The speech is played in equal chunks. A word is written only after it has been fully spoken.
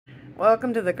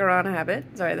Welcome to the Quran habit.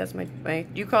 Sorry, that's my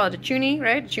you call it a chuni,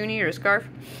 right? A chuni or a scarf.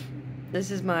 This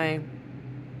is my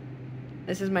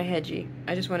hedgie.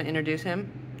 I just want to introduce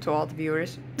him to all the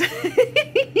viewers.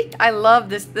 I love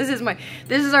this. This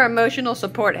is our emotional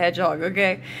support hedgehog,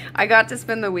 okay? I got to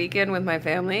spend the weekend with my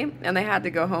family and they had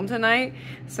to go home tonight,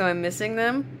 so I'm missing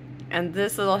them. And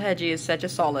this little hedgie is such a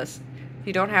solace. If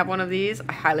you don't have one of these,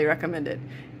 I highly recommend it.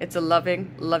 It's a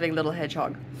loving, loving little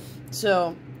hedgehog.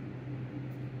 So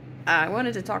I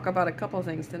wanted to talk about a couple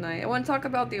things tonight. I want to talk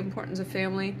about the importance of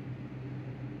family,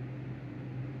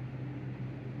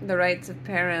 the rights of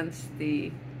parents,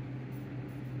 the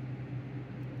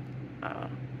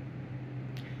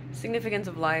significance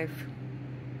of life.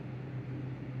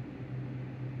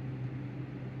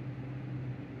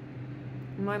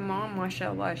 My mom,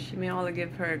 mashallah, may Allah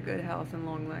give her good health and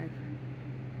long life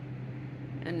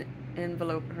and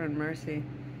envelope her in mercy.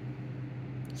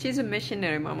 She's a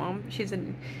missionary, my mom. She's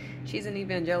an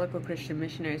evangelical Christian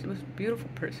missionary. She's the most beautiful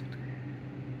person.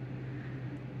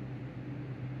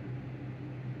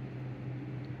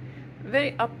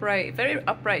 Very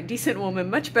upright, decent woman.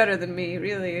 Much better than me,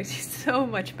 really. She's so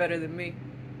much better than me.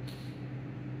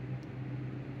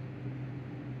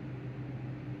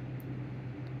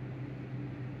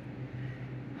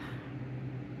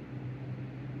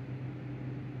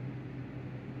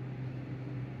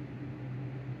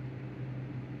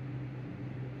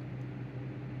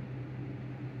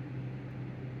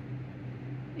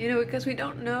 You know, because we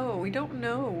don't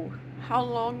know how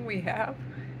long we have.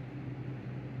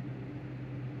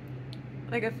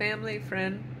 Like a family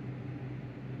friend,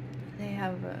 they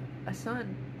have a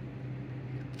son.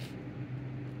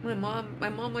 My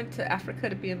mom went to Africa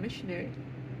to be a missionary.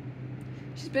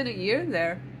 She's been a year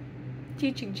there,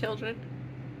 teaching children.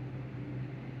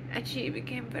 And she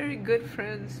became very good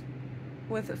friends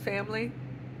with a family,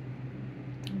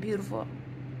 a beautiful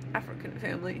African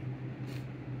family.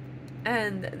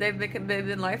 And they've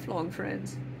been lifelong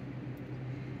friends.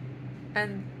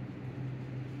 And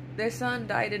their son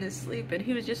died in his sleep, and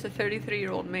he was just a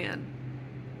 33-year-old man.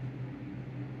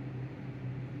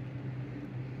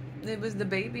 It was the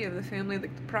baby of the family, the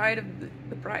pride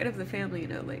of the family, you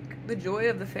know, like the joy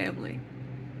of the family,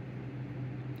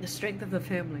 the strength of the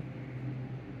family.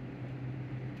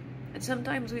 And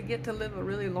sometimes we get to live a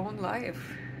really long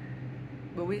life,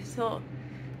 but we still,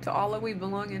 to Allah we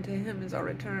belong, and to Him is our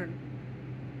return.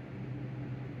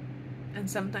 And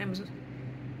sometimes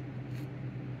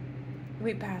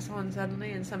we pass on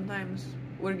suddenly, and sometimes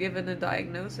we're given a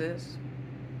diagnosis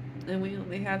and we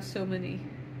only have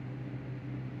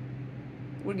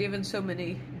we're given so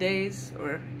many days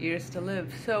or years to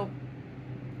live. So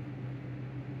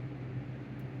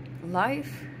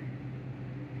life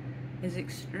is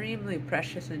extremely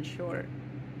precious and short,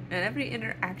 and every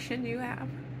interaction you have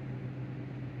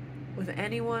with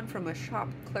anyone, from a shop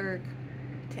clerk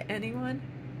to anyone,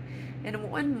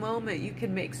 in one moment you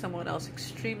can make someone else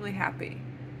extremely happy.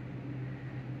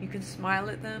 You can smile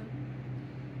at them.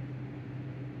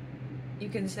 You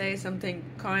can say something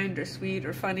kind or sweet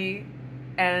or funny,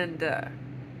 and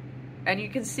you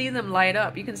can see them light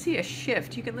up. You can see a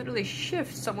shift. You can literally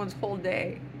shift someone's whole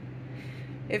day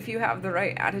if you have the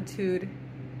right attitude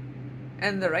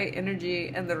and the right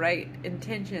energy and the right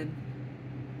intention.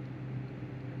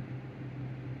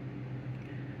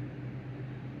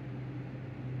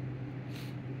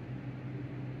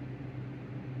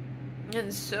 And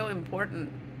it's so important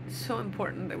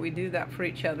that we do that for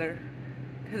each other,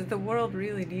 because the world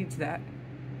really needs that.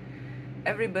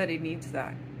 Everybody needs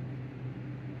that.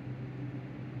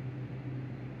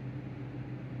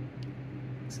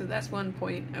 So that's one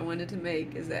point I wanted to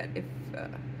make, is that if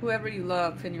whoever you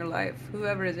love in your life,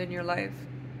 whoever is in your life,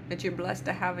 that you're blessed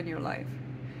to have in your life,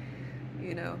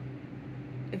 you know,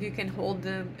 if you can hold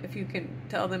them, if you can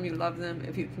tell them you love them,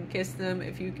 if you can kiss them,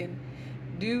 if you can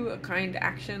do a kind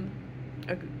action,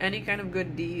 any kind of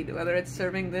good deed, whether it's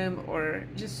serving them or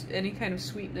just any kind of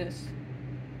sweetness,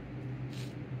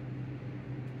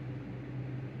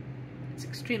 it's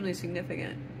extremely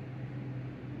significant.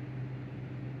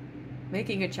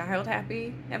 Making a child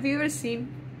happy. Have you ever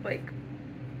seen, like,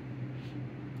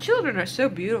 children are so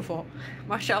beautiful,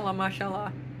 mashallah,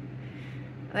 mashallah.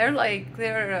 They're like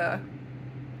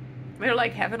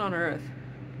heaven on earth.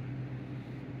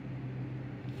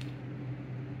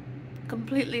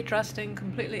 Completely trusting,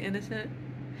 completely innocent,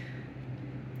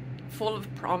 full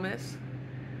of promise.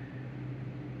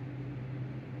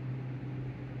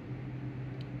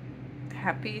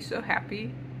 Happy, so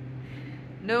happy.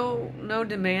 No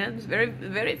demands,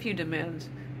 very few demands,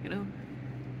 you know.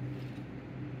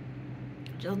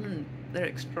 Children, they're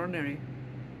extraordinary.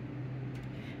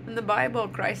 In the Bible,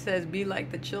 Christ says, be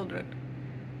like the children.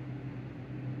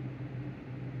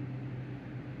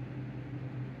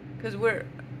 Because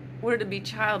we're to be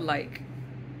childlike.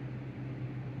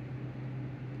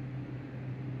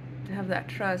 To have that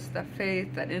trust, that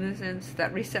faith, that innocence,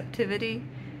 that receptivity,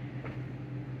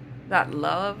 that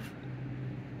love.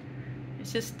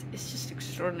 It's just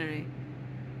extraordinary.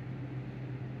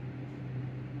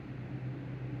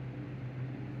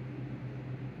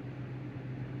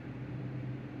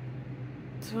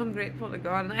 So I'm grateful to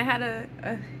God. And I had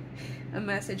a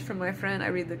message from my friend I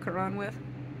read the Quran with.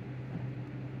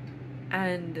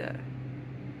 And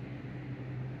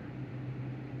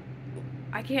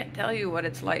I can't tell you what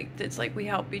it's like. It's like we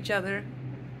help each other.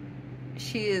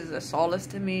 She is a solace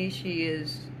to me.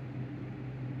 She's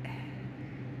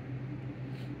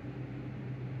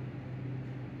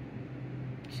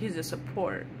a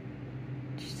support.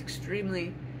 She's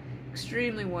extremely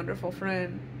wonderful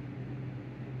friend.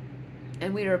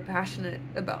 And we are passionate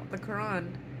about the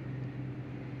Quran.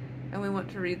 And we want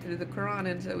to read through the Quran,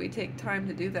 and so we take time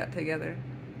to do that together.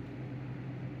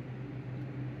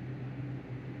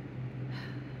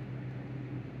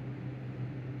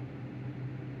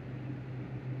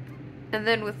 And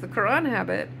then with the Quran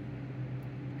habit,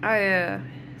 I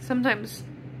sometimes,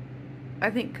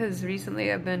 I think because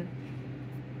recently I've been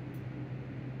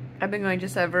going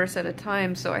just a verse at a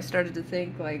time, so I started to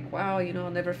think like, wow, you know,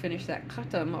 I'll never finish that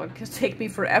khatam. It could take me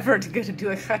forever to get to do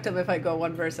a khatam if I go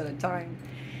one verse at a time.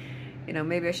 You know,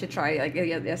 maybe I should try, like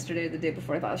yesterday or the day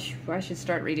before, I thought I should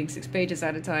start reading 6 pages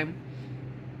at a time.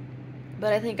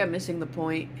 But I think I'm missing the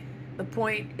point. The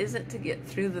point isn't to get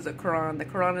through the Quran. The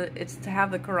Quran, it's to have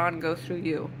the Quran go through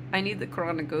you. I need the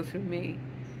Quran to go through me.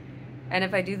 And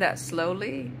if I do that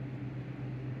slowly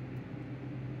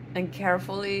and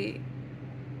carefully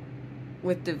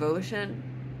with devotion,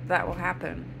 that will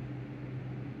happen.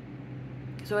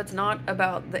 So it's not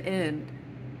about the end.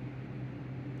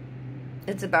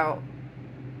 It's about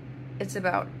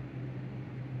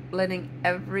letting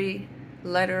every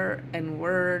letter and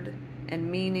word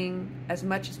and meaning as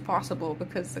much as possible,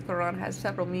 because the Quran has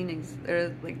several meanings. There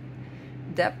are like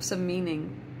depths of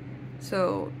meaning.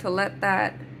 So to let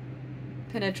that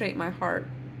penetrate my heart,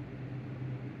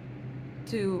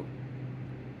 to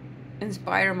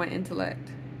inspire my intellect,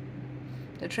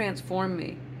 to transform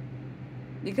me.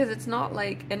 Because it's not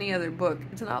like any other book.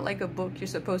 It's not like a book you're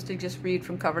supposed to just read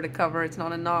from cover to cover. It's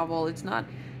not a novel. It's not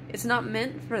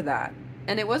meant for that.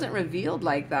 And it wasn't revealed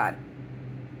like that.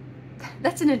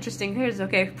 That's an interesting,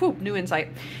 new insight.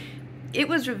 It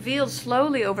was revealed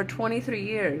slowly over 23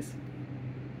 years.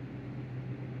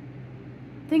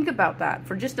 Think about that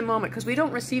for just a moment, because we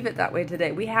don't receive it that way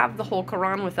today. We have the whole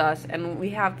Quran with us, and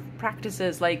we have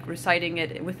practices like reciting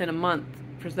it within a month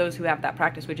for those who have that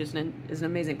practice, which is an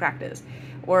amazing practice.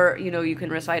 Or, you know, you can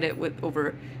recite it with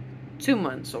over 2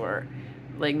 months, or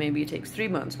like maybe it takes 3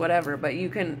 months, whatever. But you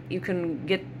can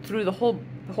get through the whole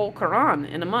Quran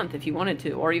in a month if you wanted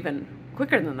to, or even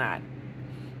quicker than that.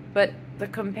 But the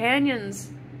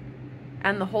companions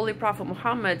and the Holy Prophet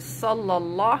Muhammad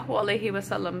sallallahu alaihi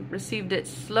wasallam received it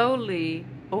slowly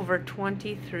over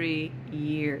 23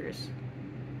 years.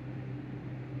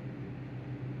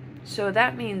 So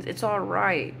that means it's all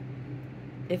right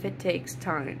if it takes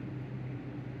time.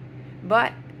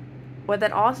 But what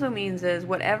that also means is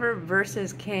whatever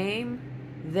verses came,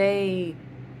 they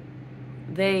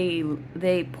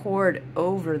poured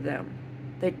over them.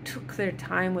 They took their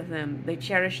time with them. They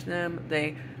cherished them.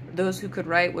 Those who could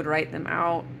write would write them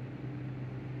out.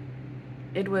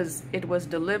 It was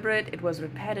deliberate. It was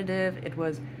repetitive.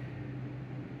 It's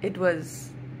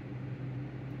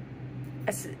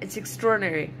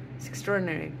extraordinary. It's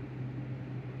extraordinary.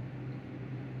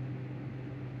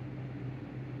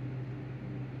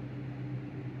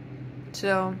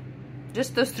 So,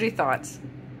 just those 3 thoughts.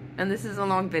 And this is a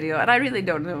long video, and I really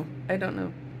don't know. I don't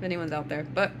know if anyone's out there.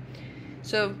 But,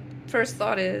 so, first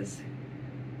thought is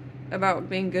about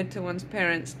being good to one's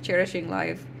parents, cherishing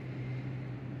life,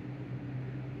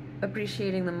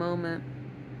 appreciating the moment,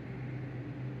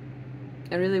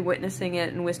 and really witnessing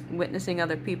it and witnessing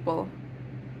other people.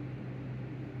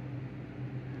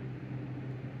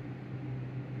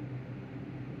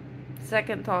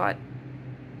 Second thought,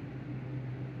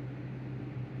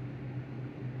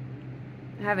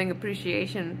 having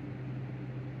appreciation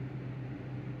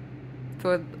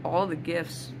for all the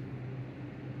gifts,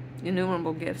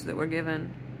 innumerable gifts that we're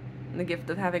given, and the gift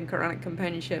of having Quranic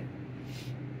companionship.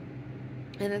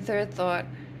 And the third thought,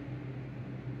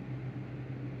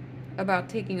 about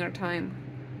taking our time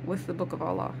with the Book of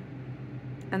Allah.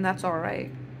 And that's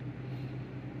alright.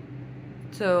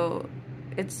 So,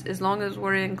 It's as long as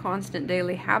we're in constant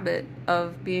daily habit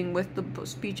of being with the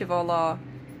speech of Allah.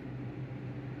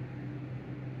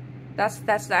 That's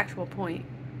the actual point.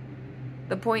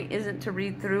 The point isn't to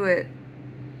read through it.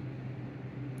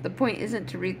 The point isn't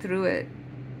to read through it.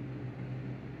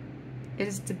 It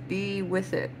is to be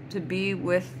with it. To be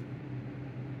with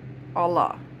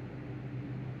Allah.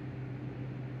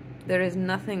 There is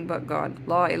nothing but God.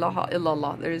 La ilaha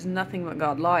illallah. There is nothing but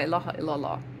God. La ilaha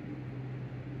illallah.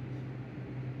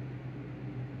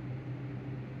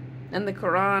 And the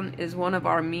Quran is one of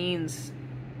our means.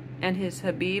 And his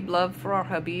Habib, love for our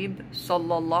Habib,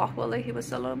 sallallahu alaihi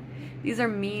wasallam. These are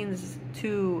means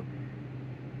to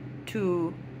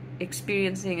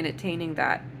experiencing and attaining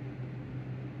that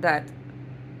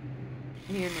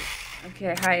nearness.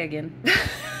 Okay, hi again.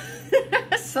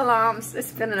 Salams.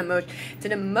 It's been it's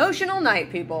an emotional night,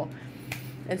 people.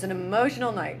 It's an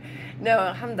emotional night. No,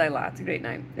 alhamdulillah, it's a great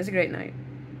night. It's a great night.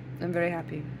 I'm very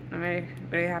happy. I'm very,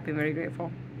 very happy, very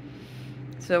grateful.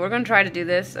 So we're going to try to do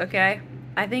this, okay?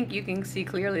 I think you can see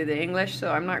clearly the English,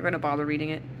 so I'm not going to bother reading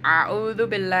it. A'udhu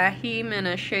billahi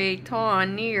minash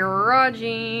shaitanir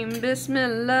rajim.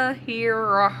 Bismillahir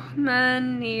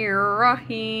rahmanir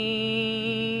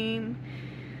rahim.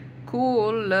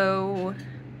 Kullu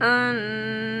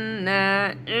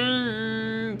anna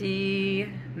indi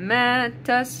ma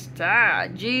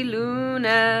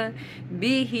tastajiluna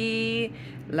bihi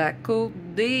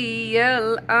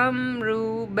lakudiyal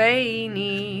amru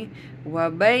bayni wa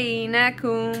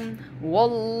baynakum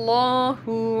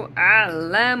wallahu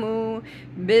a'lamu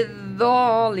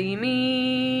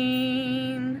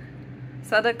bidh-dhalimin.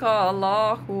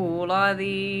 Sadaqallahul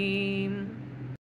azim.